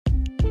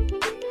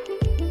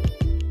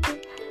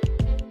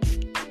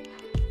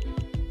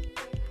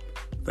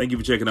Thank you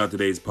for checking out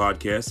today's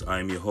podcast. I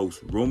am your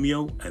host,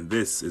 Romeo, and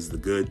this is The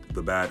Good,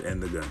 the Bad,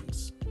 and the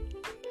Guns.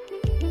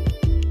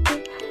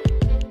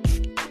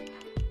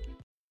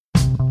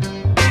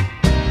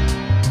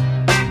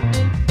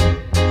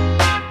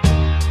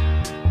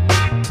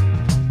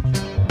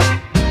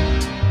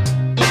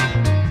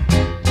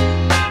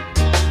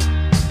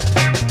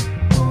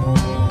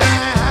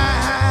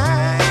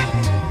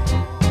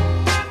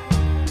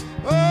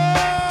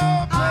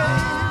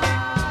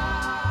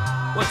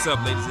 What's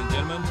up, ladies and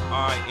gentlemen?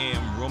 I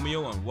am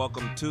Romeo, and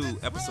welcome to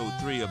episode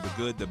 3 of the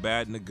Good, the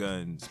Bad, and the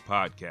Guns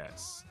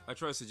podcast. I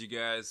trust that you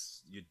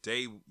guys, your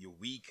day, your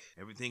week,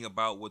 everything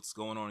about what's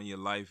going on in your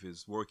life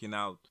is working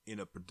out in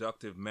a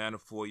productive manner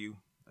for you.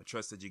 I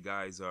trust that you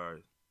guys are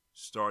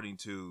starting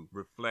to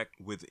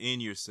reflect within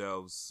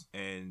yourselves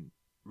and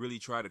really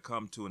try to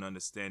come to an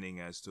understanding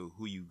as to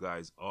who you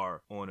guys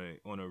are on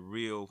a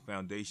real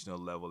foundational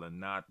level, and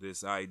not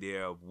this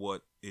idea of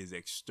what is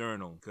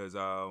external. Because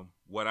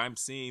what I'm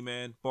seeing,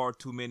 man, far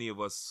too many of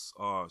us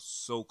are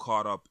so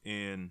caught up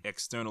in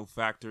external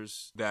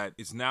factors that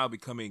it's now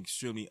becoming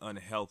extremely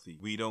unhealthy.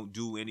 We don't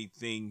do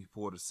anything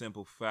for the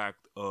simple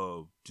fact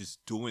of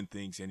just doing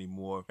things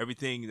anymore.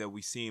 Everything that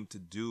we seem to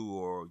do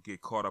or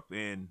get caught up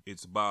in,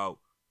 it's about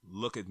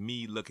look at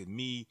me.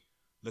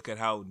 Look at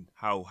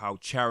how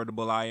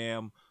charitable I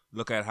am.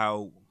 Look at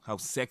how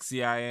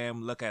sexy I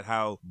am. Look at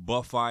how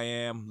buff I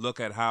am. Look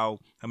at how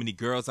many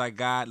girls I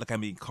got. Look how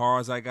many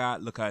cars I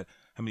got. Look at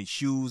how many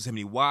shoes, how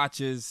many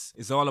watches.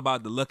 It's all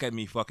about the look at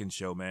me fucking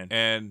show, man.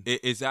 And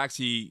it's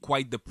actually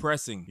quite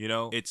depressing, you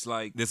know? It's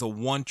like there's a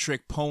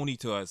one-trick pony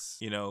to us,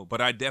 you know?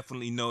 But I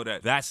definitely know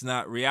that that's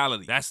not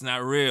reality. That's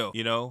not real,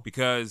 you know?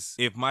 Because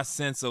if my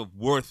sense of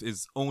worth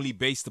is only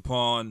based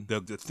upon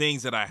the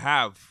things that I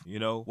have, you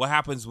know, what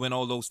happens when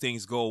all those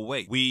things go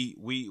away?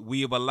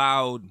 We have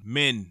allowed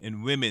men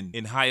and women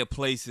in higher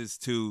places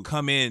to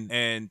come in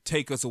and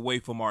take us away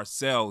from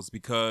ourselves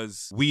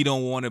because we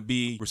don't want to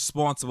be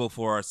responsible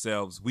for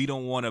ourselves. We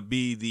don't want to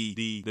be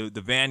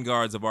the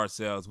vanguards of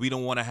ourselves. We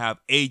don't want to have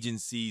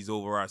agencies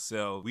over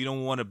ourselves. We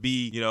don't want to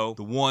be, you know,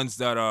 the ones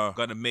that are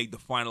going to make the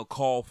final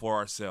call for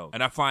ourselves.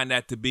 And I find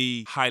that to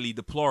be highly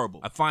deplorable.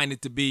 I find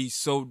it to be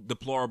so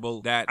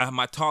deplorable that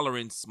my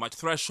tolerance, my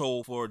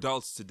threshold for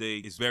adults today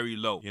is very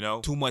low, you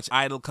know? Too much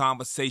idle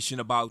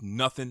conversation about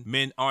nothing.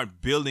 Men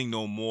aren't building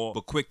no more,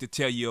 but quick to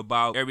tell you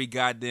about every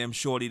goddamn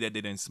shorty that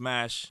they didn't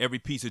smash, every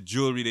piece of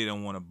jewelry they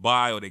don't want to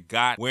buy or they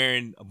got,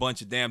 wearing a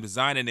bunch of damn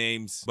designer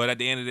names, but at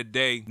the end of the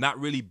day, not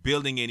really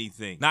building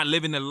anything, not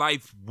living a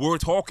life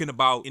worth talking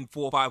about in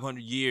 400 or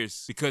 500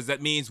 years, because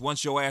that means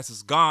once your ass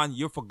is gone,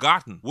 you're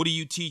forgotten. What do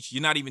you teach?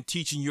 You're not even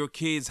teaching your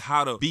kids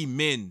how to be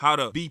men, how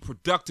to be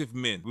productive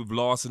men. We've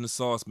lost in the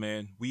sauce,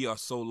 man. We are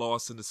so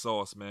lost in the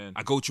sauce, man.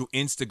 I go through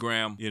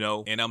Instagram, you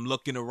know, and I'm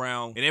looking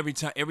around, and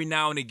every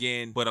now and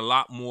again, but a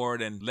lot more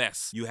than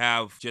less. You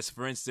have, just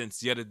for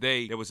instance, the other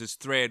day, there was this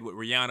thread with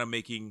Rihanna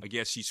making, I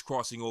guess she's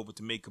crossing over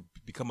to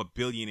become a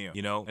billionaire,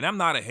 you know, and I'm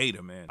not a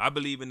hater, man. I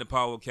believe in the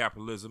power of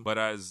capitalism, but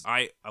as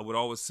I would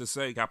always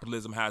say,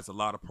 capitalism has a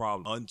lot of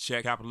problems.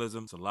 Unchecked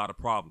capitalism, it's a lot of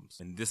problems,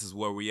 and this is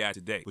where we at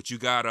today. But you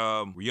got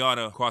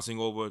Rihanna crossing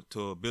over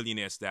to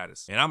billionaire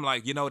status, and I'm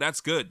like, you know, that's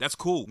good, that's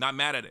cool, not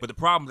mad at it. But the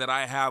problem that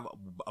I have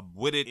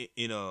with it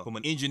from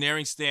an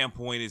engineering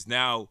standpoint is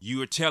now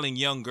you're telling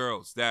young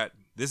girls that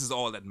this is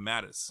all that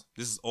matters.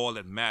 This is all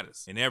that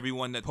matters. And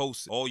everyone that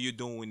posts it, all you're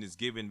doing is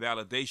giving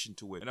validation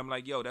to it. And I'm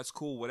like, yo, that's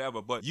cool,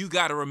 whatever. But you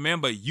got to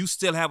remember, you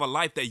still have a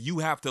life that you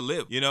have to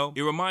live, you know?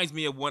 It reminds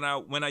me of when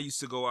I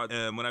used to go out,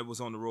 when I was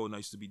on the road, and I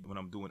used to be, when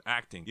I'm doing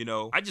acting, you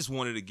know? I just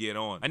wanted to get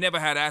on. I never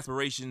had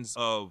aspirations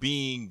of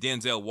being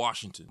Denzel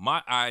Washington.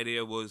 My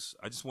idea was,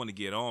 I just want to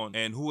get on.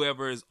 And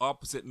whoever is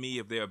opposite me,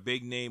 if they're a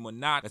big name or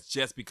not, that's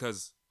just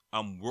because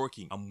I'm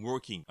working.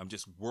 I'm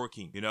just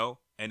working, you know?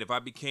 And if I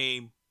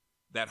became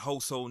that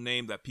household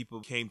name that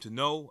people came to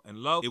know and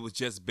love, it was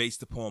just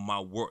based upon my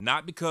work.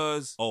 Not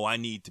because, oh, I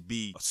need to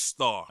be a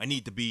star. I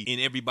need to be in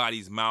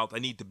everybody's mouth. I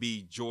need to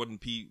be Jordan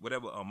P.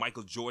 whatever,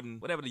 Michael Jordan,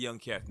 whatever the young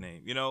cat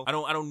name, you know? I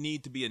don't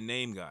need to be a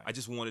name guy. I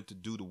just wanted to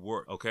do the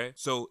work, okay?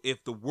 So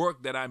if the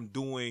work that I'm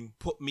doing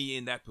put me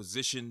in that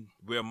position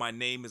where my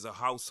name is a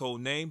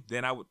household name,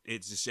 then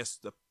it's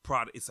just the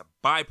product. It's a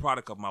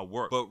byproduct of my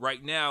work. But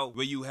right now,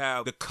 where you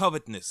have the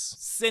covetousness,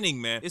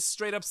 sinning, man, it's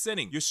straight up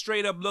sinning. You're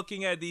straight up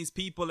looking at these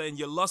people and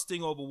you're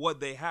lusting over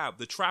what they have,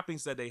 the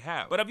trappings that they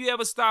have. But have you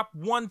ever stopped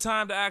one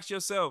time to ask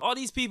yourself, are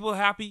these people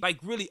happy? Like,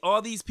 really,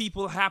 are these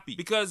people happy?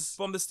 Because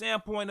from the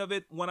standpoint of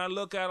it, when I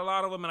look at a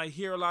lot of them and I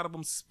hear a lot of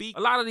them speak,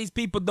 a lot of these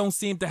people don't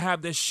seem to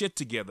have their shit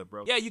together,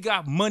 bro. Yeah, you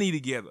got money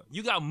together.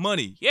 You got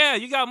money. Yeah,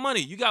 you got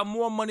money. You got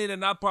more money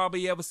than I'll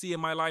probably ever see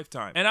in my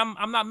lifetime. And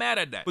I'm not mad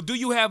at that. But do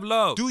you have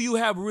love? Do you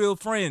have real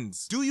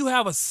friends? Do you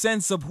have a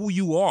sense of who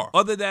you are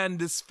other than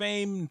this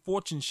fame and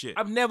fortune shit?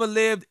 I've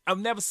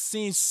never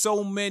seen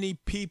so many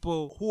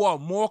people who are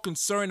more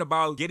concerned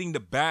about getting the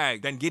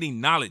bag than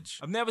getting knowledge.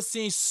 I've never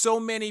seen so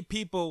many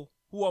people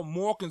who are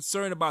more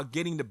concerned about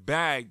getting the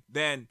bag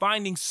than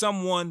finding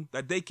someone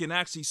that they can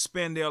actually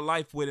spend their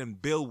life with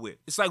and build with.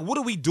 It's like, what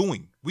are we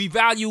doing? We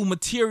value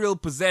material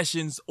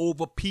possessions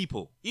over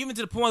people. Even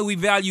to the point we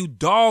value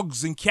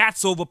dogs and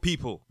cats over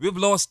people. We've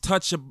lost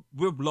touch,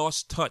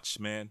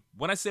 man.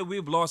 When I say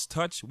we've lost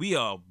touch, we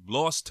are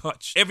lost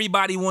touch.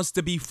 Everybody wants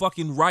to be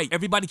fucking right.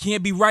 Everybody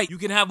can't be right. You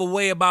can have a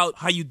way about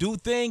how you do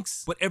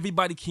things, but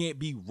everybody can't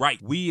be right.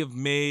 We have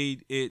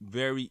made it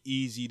very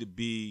easy to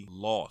be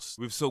lost.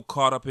 We're so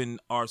caught up in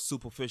our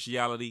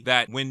superficiality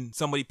that when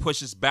somebody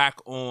pushes back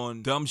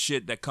on dumb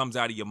shit that comes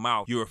out of your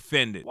mouth, you're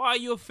offended. Why are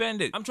you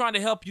offended? I'm trying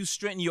to help you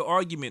straighten your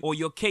argument or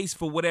your case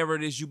for whatever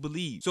it is you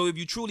believe. So if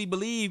you truly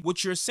believe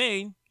what you're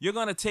saying, you're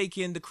going to take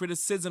in the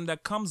criticism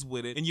that comes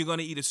with it, and you're going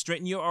to either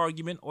straighten your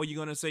argument or you're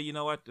going to say, you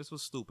know what, this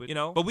was stupid, you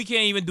know? But we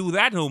can't even do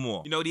that no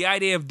more. You know, the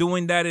idea of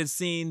doing that is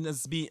seen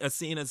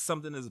as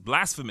something that's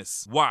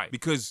blasphemous. Why?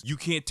 Because you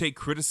can't take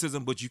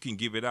criticism, but you can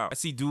give it out. I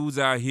see dudes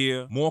out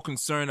here more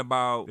concerned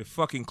about their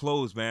fucking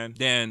clothes, man,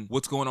 than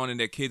what's going on in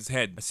their kids'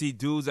 head. I see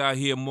dudes out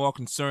here more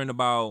concerned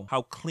about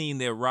how clean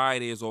their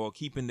ride is or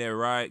keeping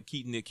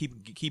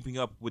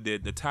up with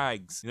the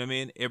tags. You know what I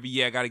mean? Every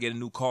year I got to get a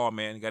new car,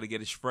 man. Got to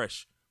get it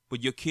fresh.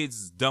 But your kid's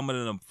is dumber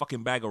than a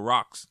fucking bag of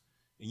rocks.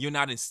 And you're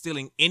not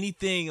instilling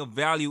anything of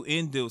value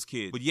in those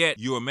kids. But yet,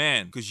 you're a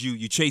man. Because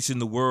you chasing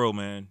the world,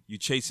 man. You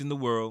chasing the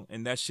world.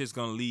 And that shit's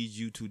going to lead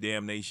you to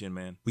damnation,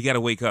 man. We got to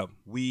wake up.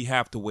 We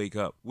have to wake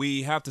up.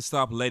 We have to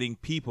stop letting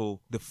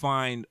people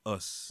define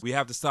us. We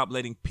have to stop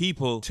letting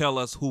people tell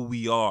us who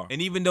we are.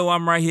 And even though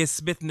I'm right here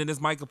spitting in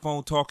this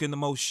microphone talking the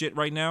most shit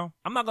right now,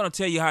 I'm not going to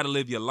tell you how to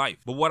live your life.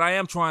 But what I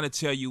am trying to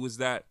tell you is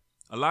that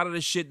a lot of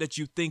the shit that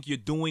you think you're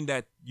doing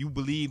that you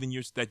believe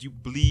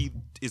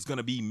is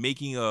gonna be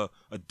making a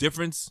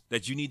difference,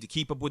 that you need to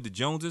keep up with the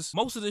Joneses,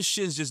 most of this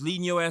shit is just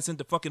leading your ass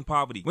into fucking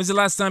poverty. When's the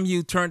last time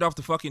you turned off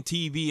the fucking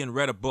TV and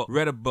read a book?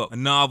 A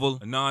novel,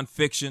 a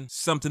non-fiction,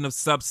 something of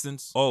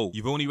substance? Oh,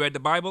 you've only read the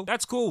Bible?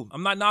 That's cool.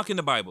 I'm not knocking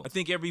the Bible. I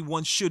think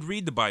everyone should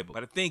read the Bible.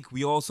 But I think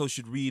we also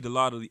should read a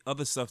lot of the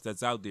other stuff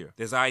that's out there.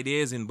 There's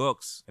ideas in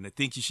books, and I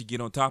think you should get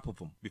on top of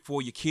them.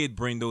 Before your kid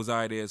bring those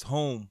ideas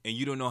home and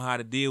you don't know how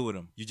to deal with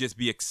them, you just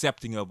be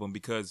accepting of them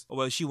because, oh,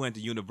 well, she went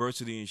to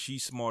university and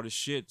she's smart as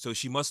shit, so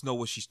she must know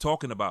what she's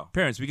talking about.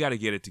 Parents, we got to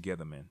get it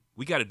together, man.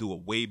 We got to do a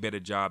way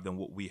better job than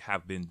what we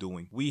have been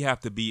doing. We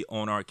have to be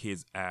on our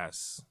kids'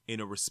 ass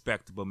in a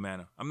respectable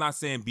manner. I'm not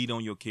saying beat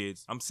on your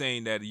kids. I'm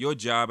saying that your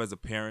job as a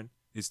parent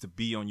is to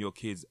be on your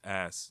kids'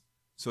 ass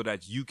so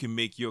that you can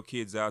make your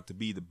kids out to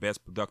be the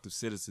best productive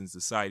citizens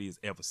society has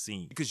ever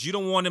seen. Because you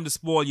don't want them to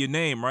spoil your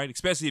name, right?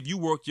 Especially if you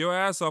worked your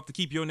ass off to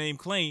keep your name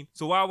clean.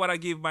 So why would I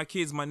give my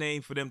kids my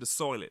name for them to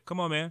soil it? Come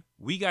on, man.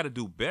 We got to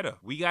do better.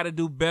 We got to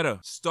do better.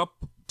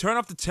 Turn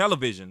off the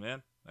television,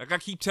 man. Like I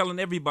keep telling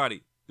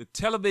everybody, the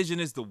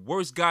television is the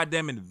worst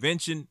goddamn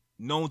invention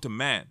known to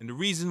man. And the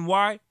reason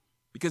why?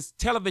 Because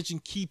television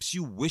keeps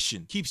you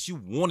wishing, keeps you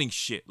wanting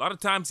shit. A lot of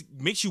times it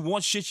makes you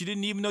want shit you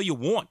didn't even know you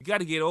want. You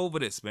gotta get over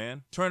this,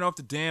 man. Turn off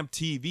the damn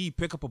TV,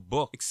 pick up a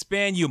book,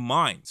 expand your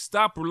mind.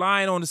 Stop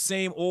relying on the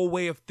same old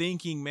way of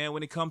thinking, man,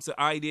 when it comes to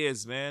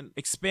ideas, man.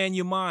 Expand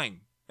your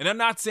mind. And I'm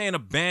not saying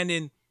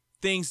abandon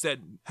things that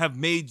have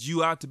made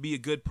you out to be a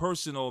good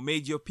person or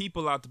made your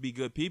people out to be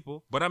good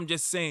people. But I'm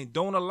just saying,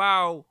 don't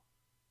allow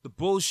the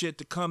bullshit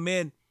to come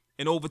in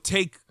and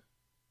overtake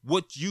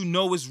what you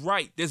know is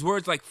right. There's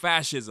words like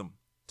fascism,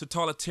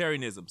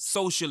 totalitarianism,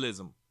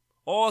 socialism,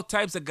 all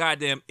types of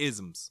goddamn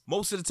isms.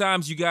 Most of the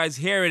times you guys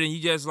hear it and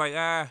you just like,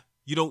 I'm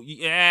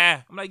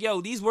like,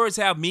 yo, these words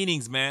have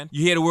meanings, man.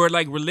 You hear the word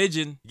like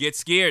religion, you get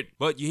scared.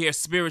 But you hear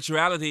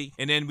spirituality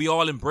and then we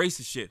all embrace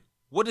the shit.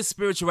 What does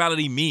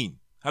spirituality mean?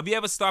 Have you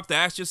ever stopped to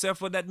ask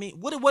yourself what that means?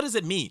 What does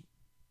it mean?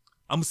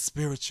 I'm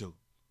spiritual.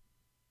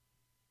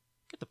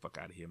 Get the fuck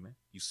out of here, man.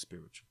 You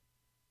spiritual.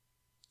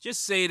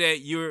 Just say that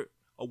you're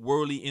a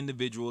worldly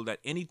individual, that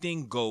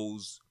anything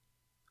goes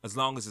as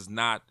long as it's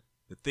not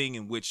the thing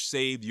in which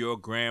saved your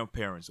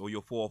grandparents or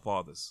your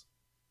forefathers.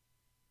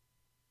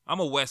 I'm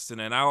a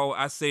Westerner, and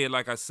I say it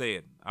like I say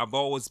it. I'm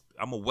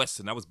a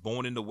Western. I was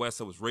born in the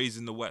West. I was raised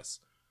in the West.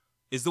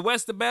 Is the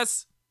West the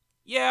best?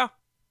 Yeah.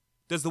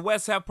 Does the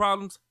West have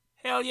problems?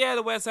 Hell yeah,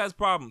 the West has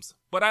problems.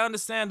 But I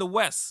understand the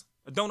West.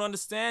 I don't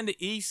understand the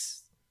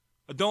East.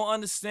 I don't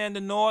understand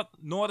the North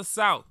nor the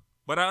South.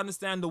 But I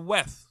understand the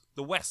West.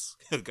 The West.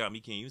 God, me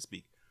can't even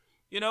speak.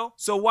 You know?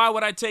 So why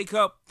would I take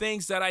up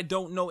things that I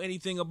don't know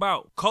anything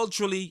about?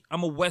 Culturally,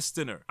 I'm a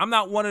Westerner. I'm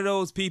not one of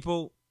those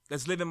people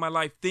that's living my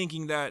life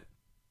thinking that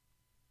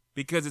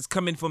because it's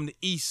coming from the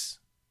East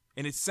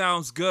and it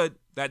sounds good,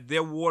 that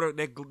their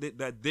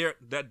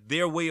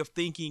way of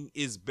thinking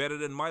is better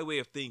than my way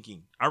of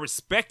thinking. I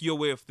respect your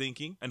way of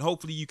thinking, and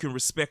hopefully you can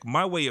respect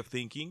my way of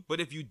thinking. But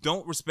if you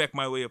don't respect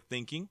my way of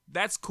thinking,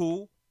 that's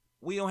cool.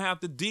 We don't have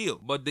to deal.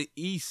 But the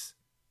East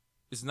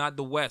is not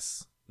the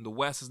West, and the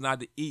West is not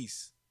the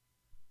East.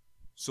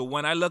 So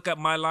when I look at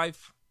my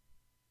life,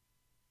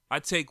 I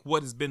take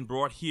what has been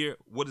brought here,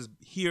 what is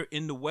here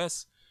in the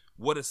West,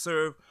 what has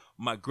served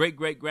my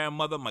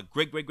great-great-grandmother, my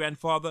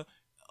great-great-grandfather,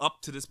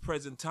 up to this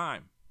present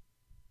time.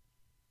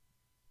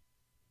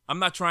 I'm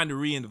not trying to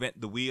reinvent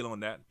the wheel on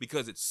that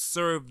because it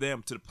served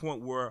them to the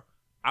point where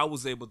I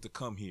was able to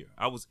come here.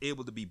 I was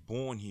able to be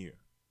born here.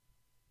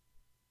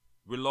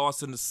 We're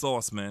lost in the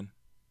sauce, man.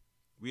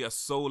 We are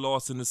so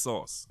lost in the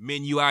sauce.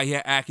 Men, you out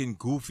here acting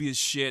goofy as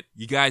shit.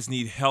 You guys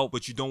need help,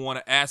 but you don't want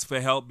to ask for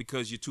help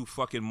because you're too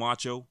fucking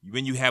macho.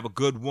 When you have a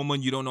good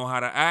woman, you don't know how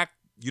to act.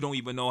 You don't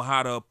even know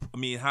how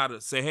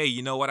to say, hey,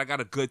 you know what? I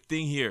got a good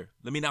thing here.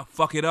 Let me not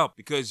fuck it up,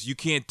 because you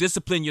can't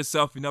discipline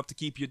yourself enough to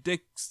keep your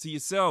dicks to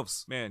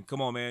yourselves. Man,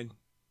 come on, man.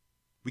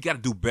 We got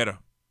to do better.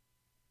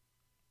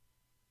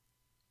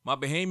 My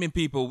Bahamian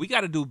people, we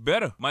got to do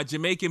better. My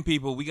Jamaican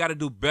people, we got to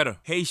do better.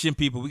 Haitian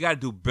people, we got to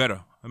do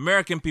better.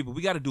 American people,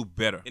 we got to do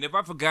better. And if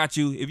I forgot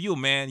you, if you a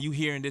man, you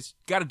hearing this,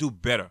 got to do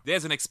better.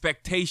 There's an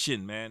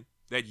expectation, man,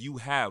 that you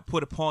have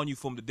put upon you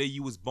from the day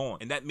you was born.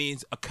 And that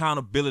means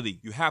accountability.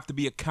 You have to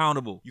be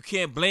accountable. You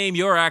can't blame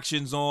your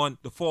actions on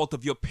the fault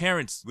of your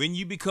parents. When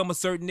you become a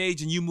certain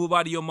age and you move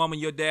out of your mom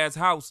and your dad's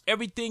house,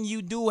 everything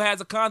you do has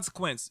a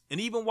consequence. And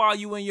even while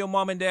you in your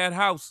mom and dad's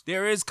house,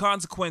 there is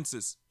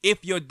consequences.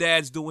 If your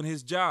dad's doing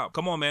his job.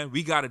 Come on, man.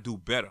 We got to do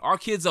better. Our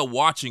kids are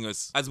watching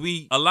us as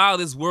we allow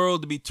this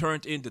world to be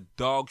turned into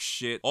dog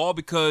shit, all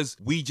because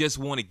we just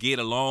want to get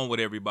along with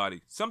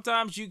everybody.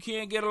 Sometimes you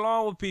can't get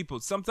along with people.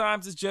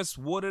 Sometimes it's just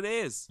what it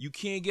is. You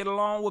can't get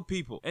along with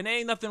people. And there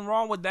ain't nothing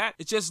wrong with that.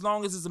 It's just as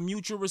long as it's a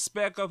mutual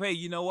respect of, hey,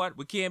 you know what?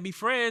 We can't be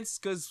friends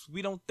because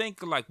we don't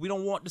think alike. We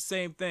don't want the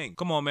same thing.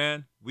 Come on,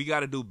 man. We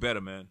got to do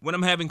better, man. When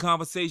I'm having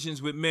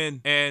conversations with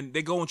men and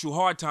they're going through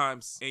hard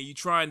times and you're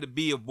trying to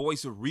be a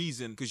voice of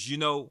reason, because, you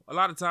know, a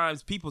lot of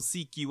times people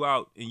seek you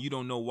out and you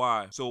don't know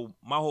why. So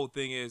my whole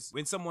thing is,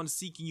 when someone's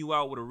seeking you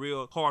out with a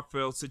real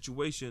heartfelt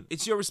situation,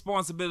 it's your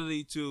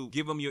responsibility to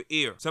give them your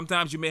ear.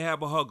 Sometimes you may have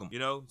to hug them, you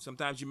know.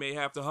 Sometimes you may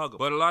have to hug them.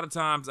 But a lot of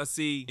times I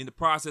see in the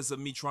process of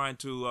me trying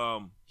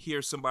to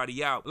hear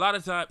somebody out, a lot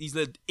of times these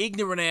little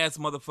ignorant ass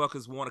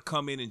motherfuckers want to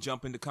come in and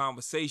jump into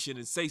conversation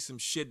and say some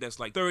shit that's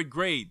like third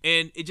grade.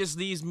 And it just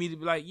leads me to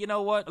be like, you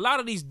know what? A lot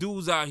of these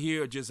dudes out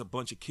here are just a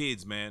bunch of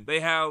kids, man. They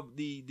have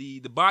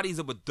the bodies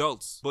of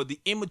adults, but the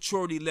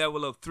immaturity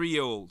level of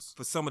 3-year-olds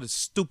for some of the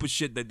stupid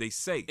shit that they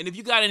say. And if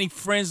you got any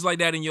friends like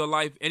that in your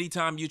life,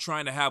 anytime you're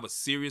trying to have a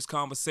serious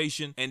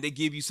conversation and they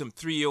give you some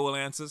 3-year-old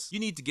answers, you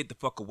need to get the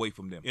fuck away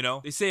from them. You know,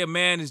 they say a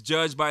man is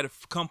judged by the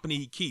company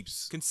he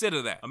keeps.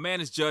 Consider that. A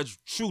man is judged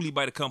truly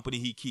by the company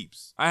he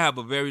keeps. I have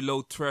a very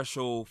low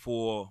threshold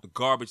for the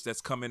garbage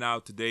that's coming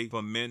out today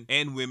from men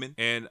and women,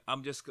 and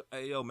I'm just,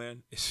 hey, yo,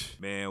 man,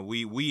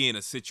 we in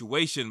a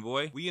situation,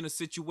 boy. We in a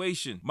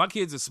situation. My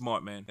kids are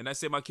smart, man, and I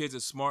say my kids are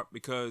smart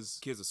because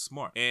kids are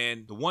smart.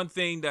 And the one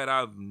thing that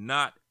I've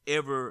not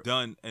ever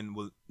done and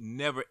will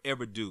never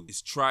ever do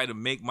is try to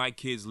make my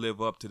kids live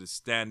up to the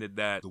standard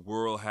that the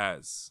world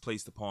has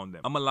placed upon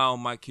them. I'm allowing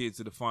my kids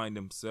to define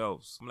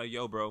themselves. I'm like,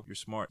 yo, bro, you're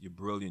smart, you're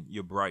brilliant,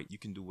 you're bright, you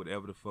can do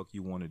whatever the fuck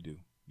you want to do.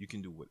 You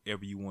can do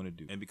whatever you want to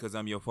do. And because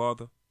I'm your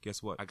father,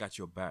 guess what? I got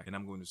your back, and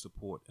I'm going to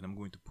support, and I'm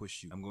going to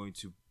push you. I'm going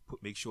to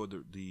make sure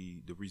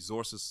the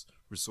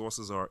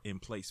resources are in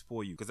place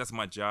for you, because that's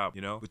my job,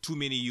 you know. But too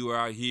many of you are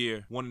out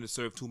here wanting to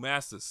serve two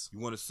masters. You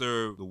want to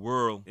serve the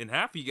world, and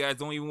half of you guys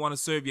don't even want to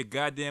serve your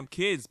goddamn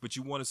kids, but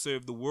you want to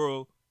serve the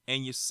world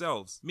and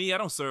yourselves. Me, I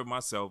don't serve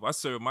myself. I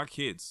serve my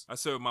kids. I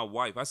serve my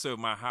wife. I serve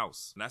my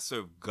house. And I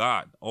serve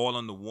God, all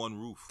under one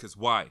roof. Because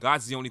why?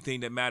 God's the only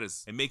thing that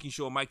matters. And making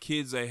sure my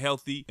kids are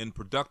healthy and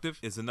productive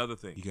is another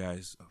thing. You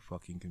guys are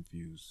fucking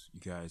confused. You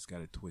guys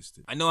got it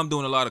twisted. I know I'm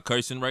doing a lot of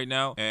cursing right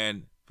now,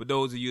 and for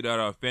those of you that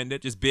are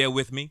offended, just bear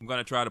with me. I'm going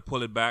to try to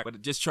pull it back,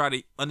 but just try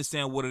to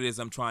understand what it is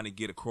I'm trying to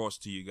get across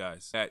to you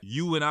guys. That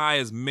you and I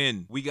as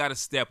men, we got to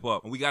step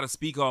up, and we got to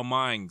speak our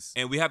minds.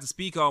 And we have to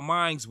speak our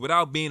minds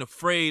without being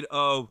afraid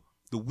of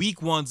the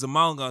weak ones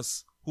among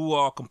us who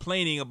are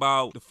complaining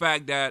about the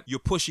fact that you're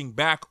pushing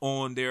back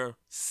on their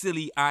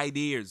silly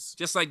ideas.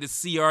 Just like the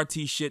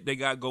CRT shit they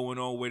got going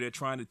on, where they're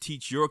trying to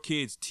teach your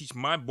kids, teach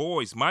my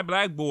boys, my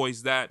black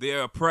boys, that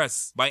they're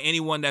oppressed by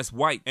anyone that's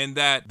white, and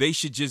that they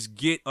should just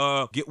get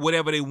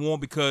whatever they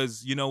want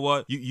because, you know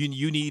what,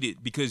 you need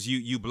it because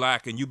you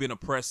black and you've been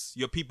oppressed,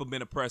 your people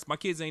been oppressed. My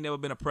kids ain't never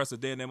been oppressed a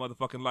day in their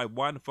motherfucking life.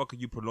 Why the fuck are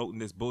you promoting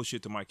this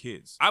bullshit to my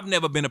kids? I've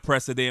never been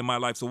oppressed a day in my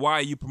life, so why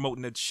are you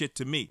promoting that shit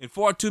to me? And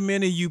far too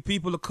many of you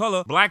people of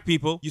color, black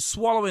people, you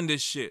swallowing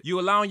this shit. You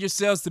allowing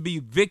yourselves to be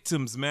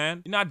victims,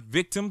 man. You're not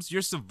victims,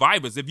 you're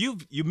survivors. If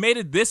you made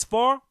it this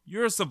far,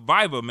 you're a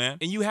survivor, man.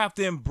 And you have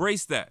to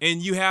embrace that.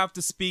 And you have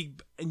to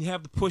speak and you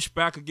have to push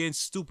back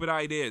against stupid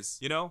ideas,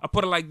 you know? I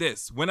put it like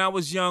this. When I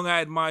was young,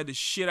 I admired the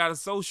shit out of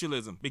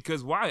socialism.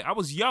 Because why? I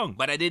was young,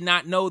 but I did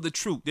not know the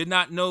truth. Did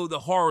not know the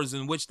horrors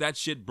in which that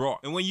shit brought.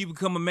 And when you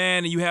become a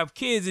man and you have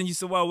kids and you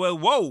say, well,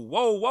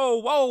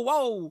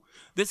 whoa.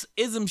 This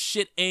ism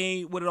shit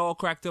ain't what it all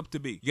cracked up to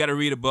be. You gotta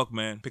read a book,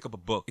 man. Pick up a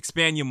book.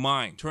 Expand your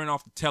mind. Turn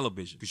off the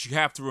television. Because you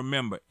have to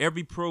remember,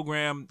 every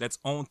program that's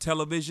on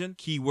television,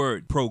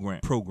 keyword,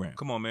 program.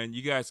 Come on, man.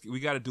 You guys, we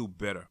gotta do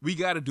better. We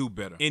gotta do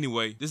better.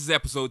 Anyway, this is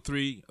episode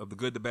 3 of The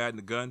Good, the Bad, and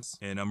the Guns.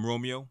 And I'm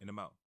Romeo, and I'm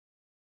out.